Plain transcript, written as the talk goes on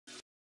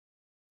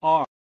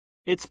Ah,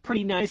 it's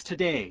pretty nice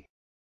today.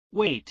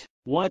 Wait,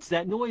 what's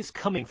that noise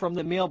coming from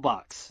the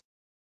mailbox?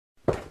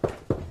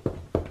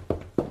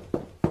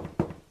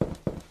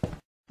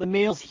 The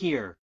mail's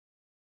here.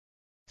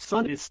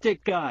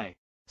 Scientific Guy.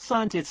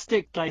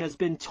 Scientific Guy has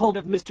been told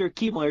of Mr.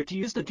 Keebler to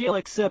use the jail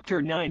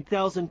acceptor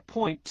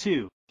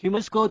 9000.2. He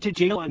must go to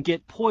jail and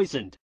get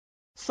poisoned.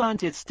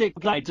 Scientific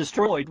Guy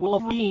destroyed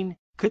Wolverine,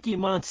 Cookie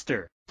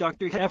Monster,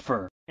 Dr.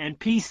 Heifer, and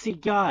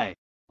PC Guy.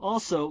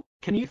 Also,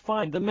 can you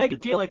find the Mega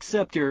Jail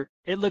Acceptor?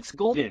 It looks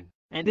golden,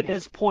 and it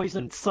has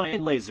poisoned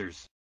cyan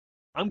lasers.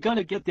 I'm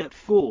gonna get that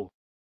fool.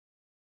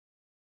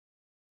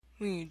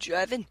 Are you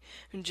driving?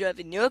 I'm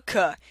driving your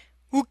car.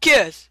 Who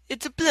cares?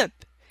 It's a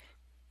blimp.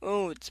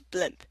 Oh, it's a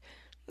blimp.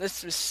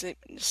 Let's just sleep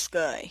in the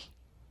sky.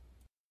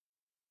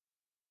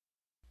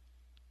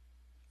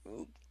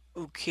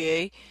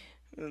 Okay.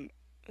 I'm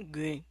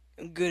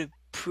gonna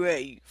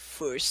pray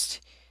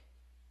first.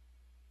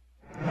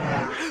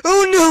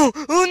 Oh no!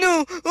 Oh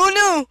no! Oh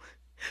no!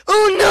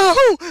 Oh no!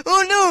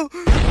 Oh no!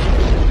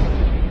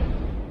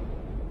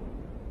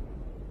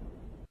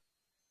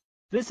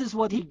 This is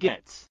what he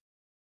gets.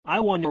 I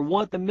wonder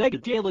what the Mega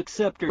Jail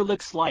Acceptor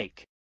looks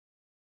like.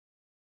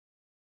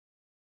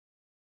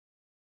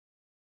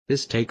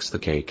 This takes the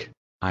cake.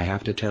 I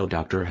have to tell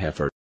Dr.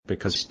 Heifer,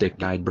 because Stick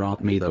Guy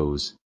brought me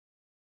those.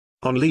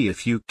 Only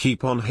if you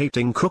keep on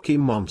hating Cookie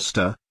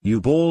Monster,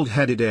 you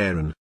bald-headed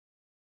Aaron.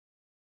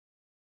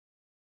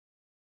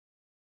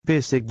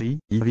 Pesegli,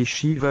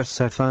 Ivishiva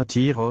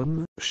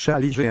Safintiron,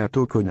 Chalige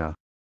Tokona.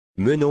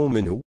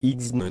 Menon,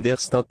 X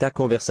ta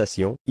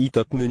conversation,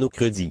 top meno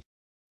credi.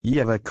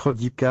 Iava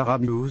credi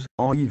Caramuse,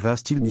 en Iva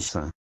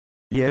Stilnissin.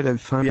 Iel el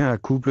fin un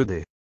couple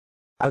de.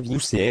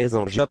 Avius et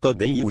en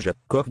Japodei ou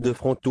Jacob de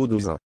Fronto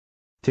 12 ans.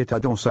 Teta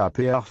dans sa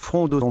PR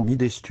Frondo dans mi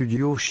des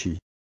studios chi.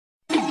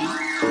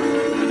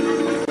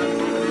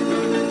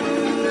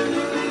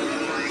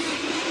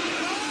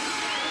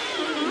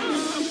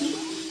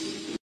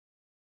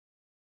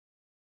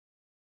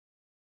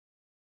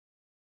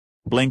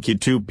 Blinky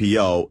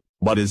 2PO,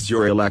 what is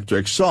your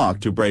electric shock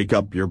to break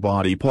up your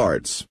body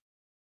parts?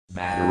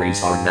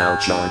 Batteries are now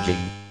charging.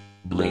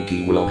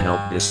 Blinky will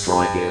help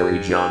destroy Gary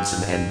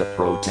Johnson and the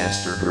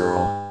protester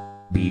girl.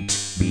 Beat,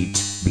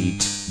 beat,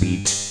 beat,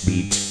 beat,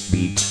 beat,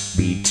 beat,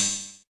 beat.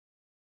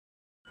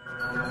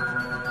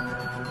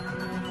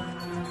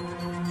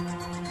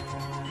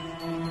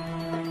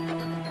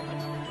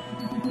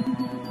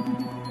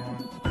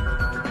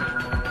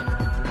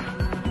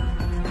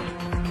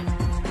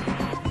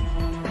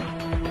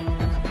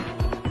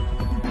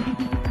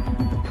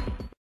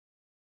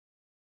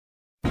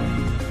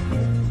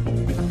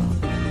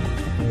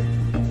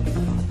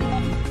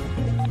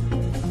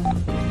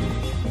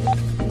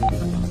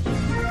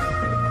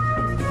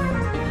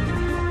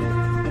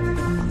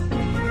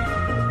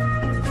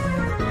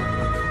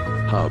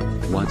 Hub,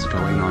 what's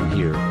going on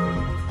here?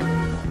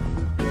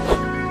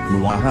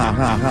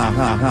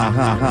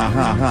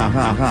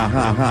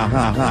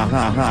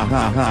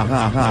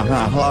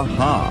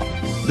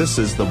 This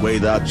is the way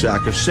that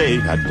Jack O'Shea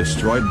had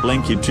destroyed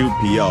Blinky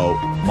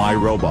 2PO. My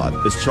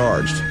robot is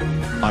charged.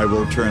 I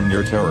will turn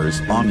your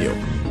terrors on you.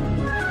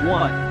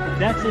 What?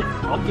 That's it.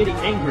 I'm getting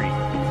angry.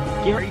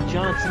 Gary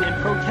Johnson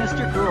and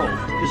protester girl,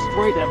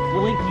 destroy that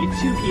Blinky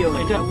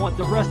 2PO, and I want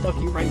the rest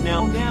of you right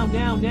now.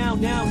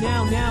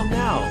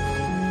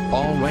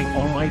 Alright,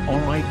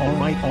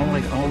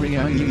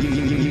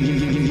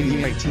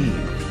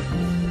 team.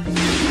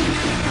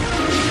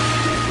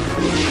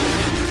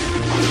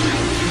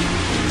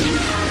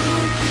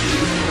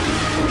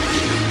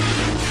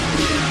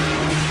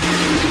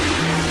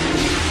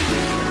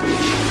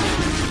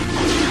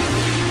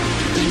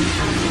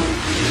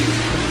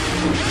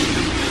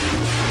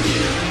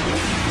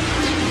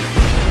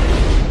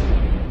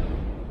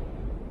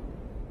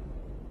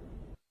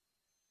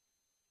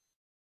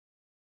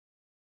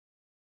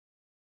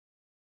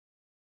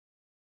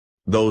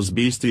 Those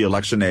beastie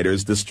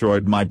electionators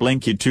destroyed my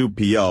Blinky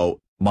 2PO.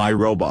 My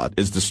robot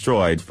is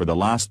destroyed for the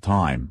last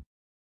time.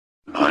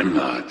 I'm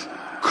not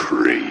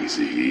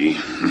crazy.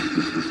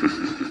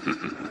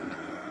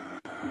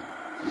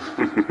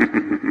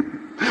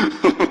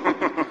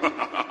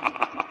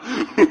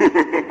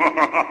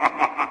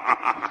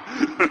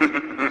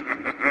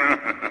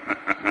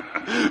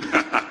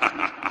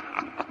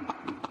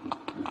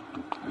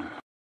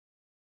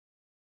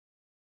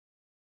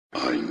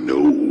 I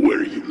know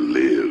where you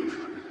live.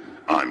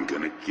 I'm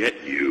gonna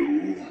get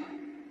you.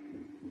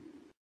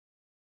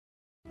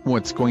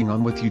 What's going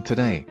on with you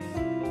today?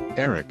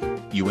 Eric,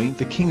 you ain't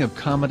the king of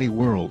comedy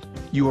world,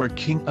 you are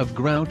king of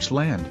Grouch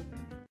land.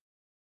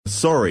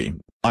 Sorry,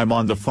 I'm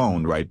on the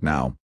phone right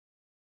now.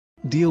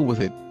 Deal with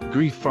it,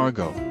 Grief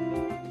Fargo.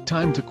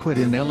 Time to quit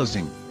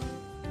analyzing.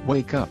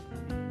 Wake up.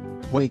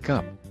 Wake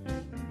up.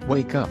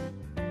 Wake up.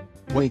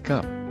 Wake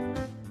up.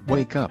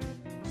 Wake up.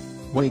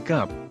 Wake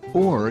up,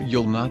 or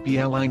you'll not be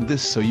aligned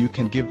this so you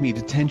can give me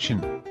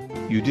detention.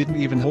 You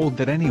didn't even hold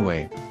that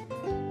anyway.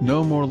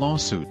 No more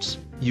lawsuits,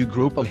 you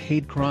grope a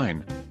hate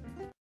crime.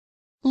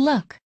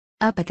 Look,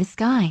 up at the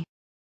sky.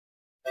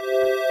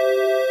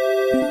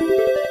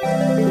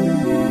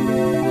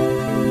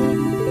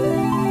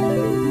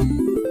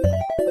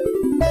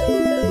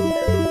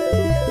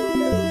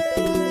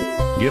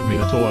 Give me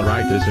a toy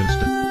right this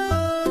instant.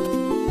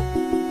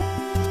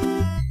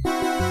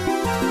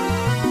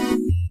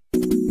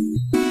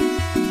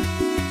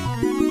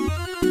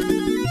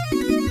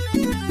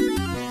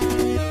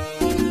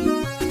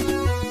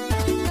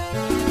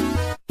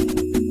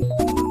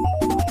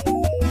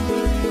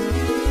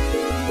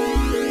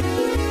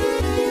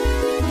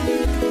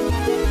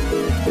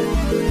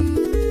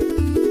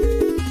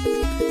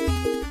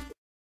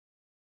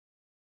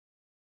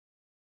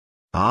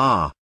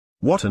 Ah,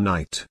 what a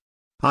night.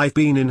 I've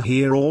been in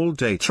here all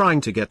day trying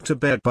to get to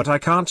bed, but I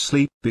can't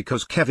sleep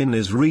because Kevin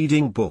is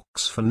reading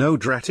books for no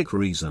dramatic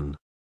reason.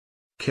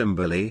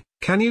 Kimberly,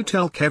 can you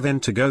tell Kevin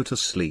to go to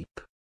sleep?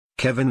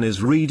 Kevin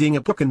is reading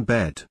a book in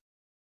bed.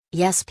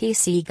 Yes,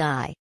 PC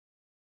guy.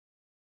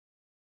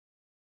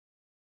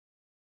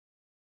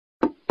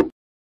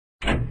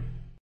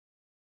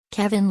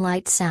 Kevin,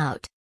 lights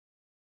out.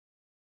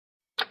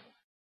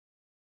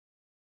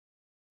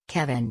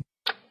 Kevin.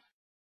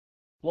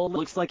 Well,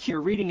 looks like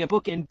you're reading a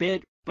book in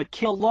bed, but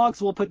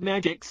Kellogg's will put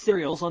magic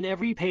cereals on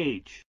every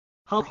page.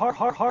 Ha ha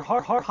ha ha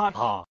ha ha ha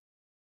ha.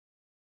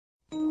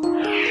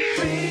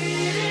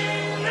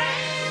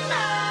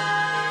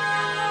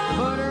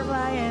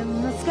 Butterfly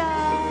in the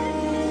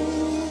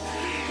sky,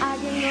 I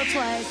can go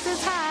twice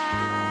as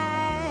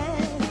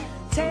high.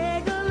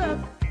 Take a look,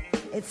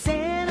 it's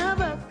in a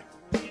book,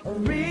 a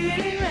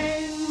reading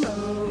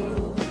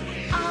rainbow.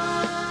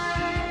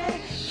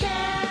 I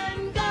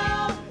can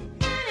go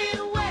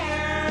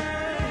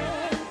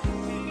anywhere.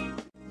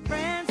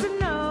 Friends to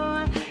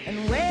know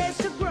and ways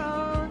to grow,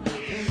 a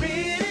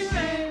reading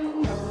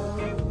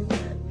rainbow.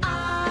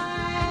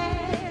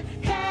 I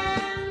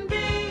can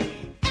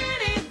be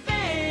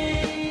anything.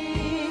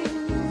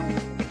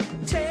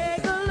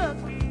 Take a look,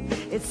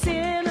 it's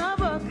in a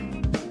book,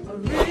 a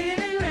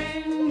reading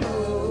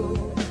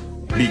rainbow.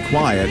 Be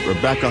quiet,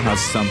 Rebecca has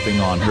something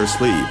on her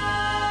sleeve.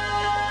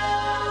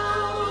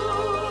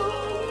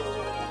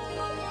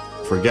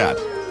 Forget.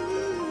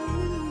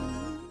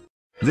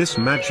 This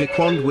magic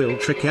wand will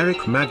trick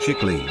Eric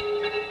magically.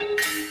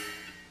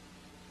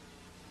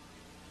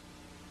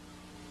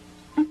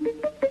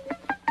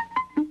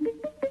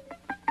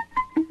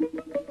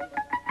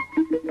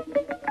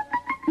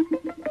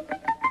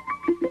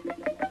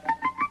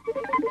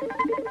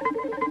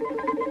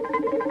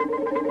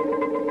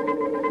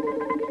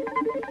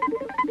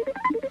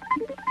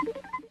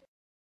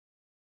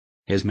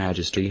 His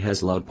Majesty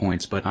has low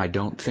points, but I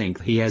don't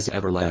think he has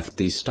ever left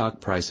these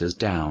stock prices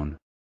down.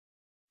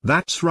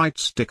 That's right,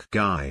 Stick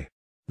Guy.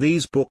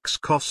 These books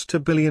cost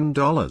 $1 billion,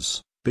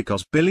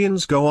 because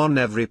billions go on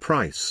every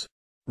price.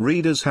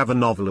 Readers have a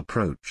novel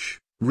approach.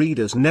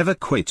 Readers never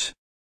quit.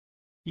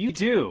 You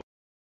do.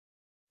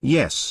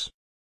 Yes.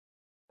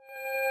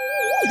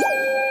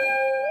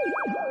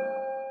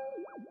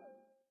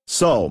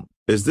 So,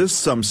 is this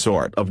some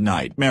sort of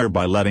nightmare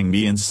by letting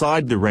me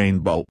inside the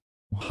rainbow?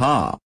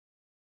 Huh?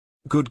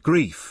 Good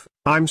grief,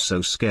 I'm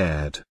so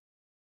scared.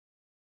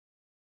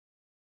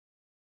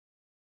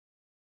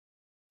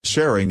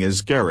 Sharing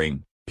is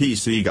caring,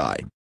 PC guy.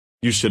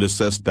 You should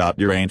assist that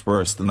you ain't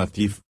worse than a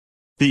thief.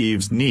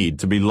 Thieves need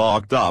to be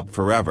locked up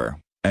forever,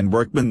 and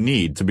workmen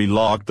need to be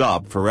locked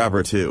up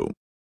forever too.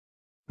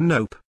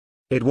 Nope.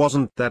 It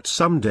wasn't that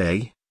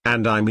someday,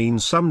 and I mean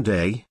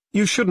someday,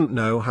 you shouldn't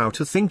know how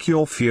to think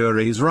your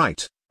fury's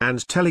right,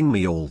 and telling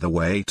me all the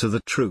way to the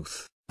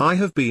truth. I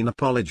have been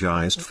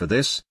apologized for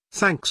this,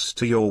 thanks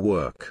to your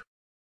work.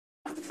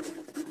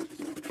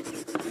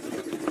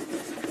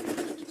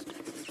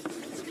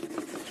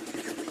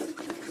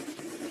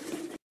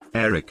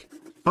 Eric,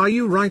 are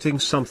you writing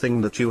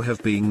something that you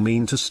have been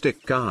mean to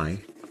Stick Guy?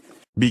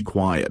 Be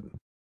quiet.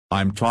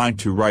 I'm trying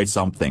to write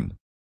something.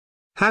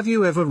 Have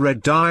you ever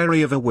read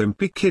Diary of a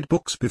Wimpy Kid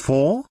books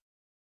before?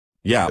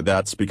 Yeah,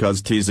 that's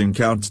because teasing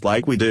counts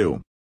like we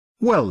do.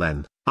 Well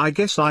then, I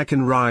guess I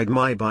can ride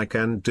my bike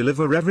and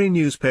deliver every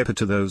newspaper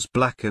to those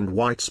black and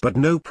whites, but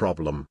no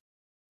problem.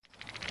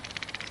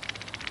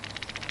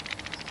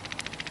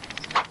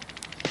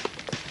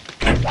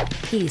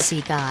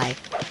 PC guy.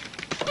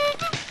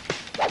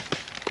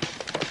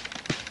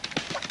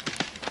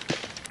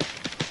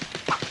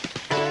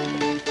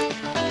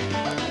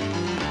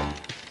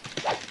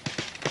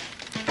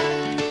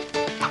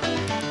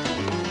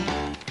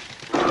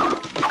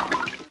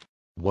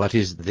 What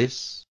is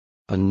this?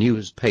 A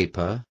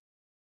newspaper?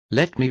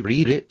 Let me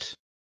read it.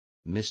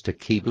 Mr.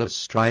 Keebler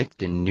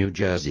striked in New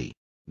Jersey.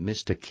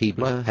 Mr.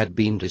 Keebler had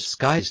been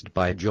disguised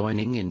by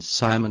joining in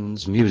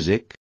Simon's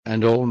music,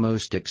 and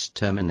almost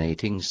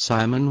exterminating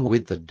Simon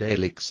with the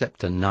Daily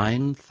Acceptor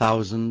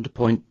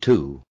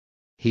 9000.2.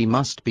 He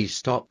must be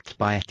stopped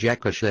by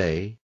Jack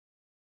O'Shea.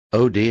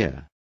 Oh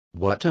dear.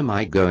 What am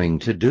I going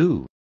to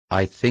do?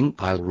 I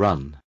think I'll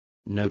run.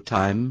 No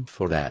time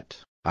for that.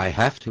 I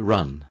have to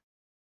run.